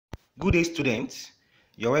Good day, students.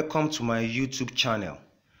 You're welcome to my YouTube channel.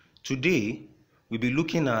 Today, we'll be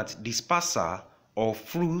looking at dispersal of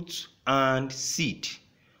fruit and seed.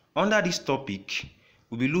 Under this topic,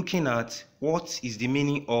 we'll be looking at what is the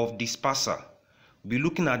meaning of dispersal. We'll be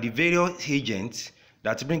looking at the various agents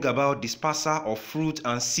that bring about dispersal of fruit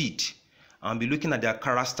and seed, and be looking at their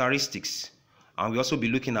characteristics. And we'll also be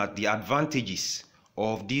looking at the advantages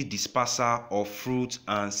of this dispersal of fruit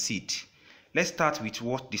and seed. Let's start with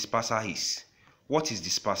what dispersal is. What is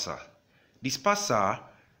dispersal? Dispersal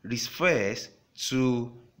refers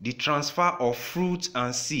to the transfer of fruit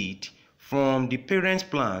and seed from the parent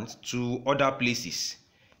plant to other places.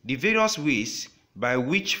 The various ways by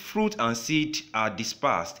which fruit and seed are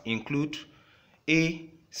dispersed include A.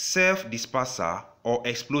 Self-dispersal or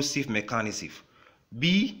explosive mechanism,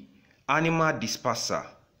 B. Animal dispersal,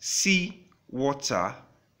 C. Water,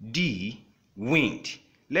 D. Wind.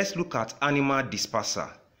 Let's look at animal dispersal.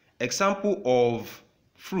 Example of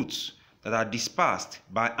fruits that are dispersed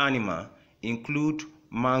by animal include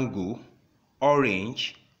mango,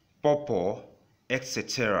 orange, pawpaw,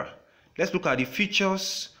 etc. Let's look at the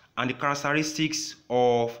features and the characteristics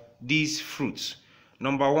of these fruits.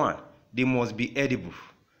 Number 1, they must be edible.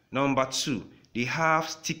 Number 2, they have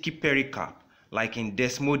sticky pericarp like in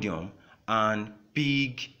desmodium and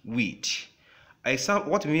pigweed.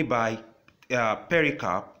 What we mean by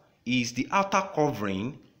pericarp is the outer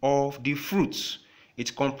covering of the fruits.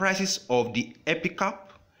 It comprises of the epicarp,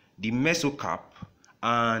 the mesocarp,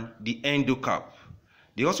 and the endocarp.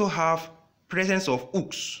 They also have presence of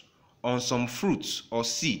hooks on some fruits or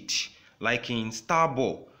seed, like in star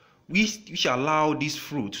ball, which allow this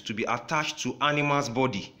fruit to be attached to animal's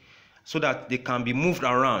body so that they can be moved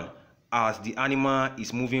around as the animal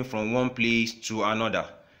is moving from one place to another.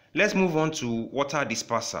 Let's move on to water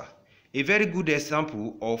dispersal. A very good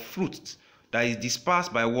example of fruit that is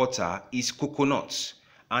dispersed by water is coconut,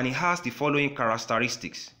 and it has the following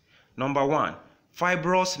characteristics. Number 1,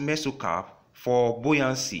 fibrous mesocarp for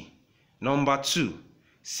buoyancy. Number 2,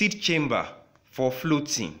 seed chamber for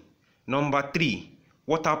floating. Number 3,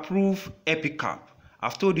 waterproof epicarp.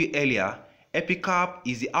 I've told you earlier, epicarp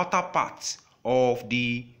is the outer part of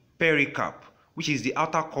the pericarp, which is the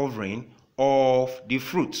outer covering of the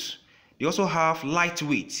fruit. They also have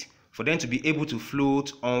lightweight for them to be able to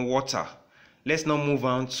float on water. Let's now move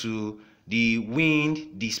on to the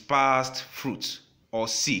wind dispersed fruit or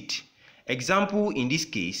seed. Example in this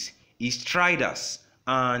case is Striders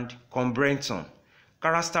and Combretum.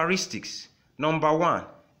 Characteristics. Number 1,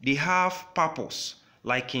 they have purpose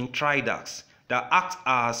like in Triders that act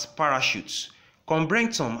as parachutes.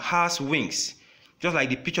 Combretum has wings, just like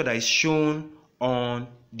the picture that is shown on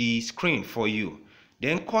the screen for you.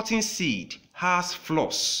 Then cotton seed has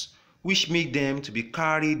floss, which make them to be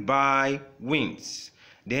carried by winds.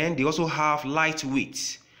 Then they also have light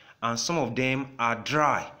weight, and some of them are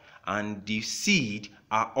dry, and the seed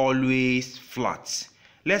are always flat.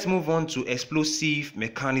 Let's move on to explosive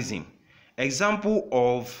mechanism. Example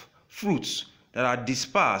of fruits that are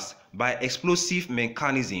dispersed by explosive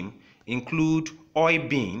mechanism include oil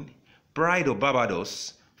bean, pride of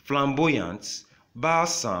Barbados, flamboyant,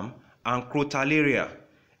 balsam, and crotalaria.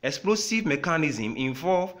 Explosive mechanism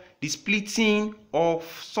involve the splitting of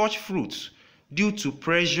such fruits due to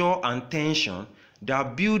pressure and tension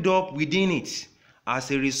that build up within it as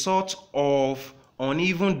a result of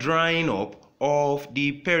uneven drying up of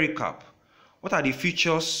the pericarp. What are the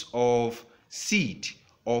features of seed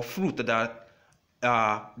or fruit that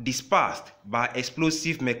are dispersed by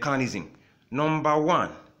explosive mechanism? Number 1,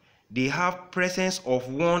 they have presence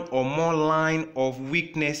of one or more line of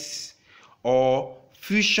weakness or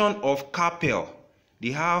fusion of carpel. They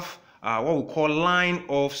have what we call line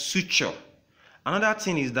of suture. Another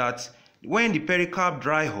thing is that when the pericarp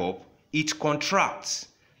dry up, it contracts,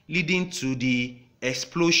 leading to the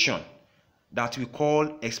explosion that we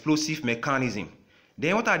call explosive mechanism.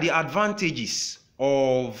 Then what are the advantages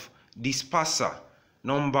of dispersal?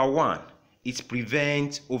 Number 1, it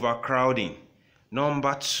prevents overcrowding.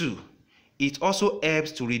 Number 2, it also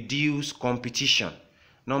helps to reduce competition.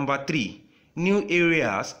 Number 3, new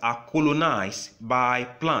areas are colonized by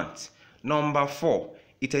plants. Number 4,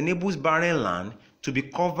 it enables barren land to be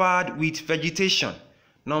covered with vegetation.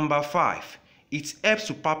 Number 5, it helps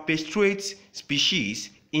to perpetuate species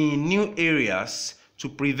in new areas to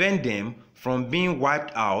prevent them from being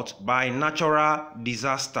wiped out by natural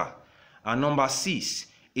disaster. And number 6,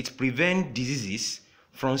 it prevents diseases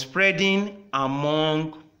from spreading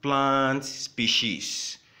among plant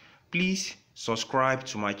species. Please subscribe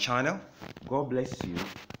to my channel. God bless you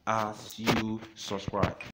as you subscribe.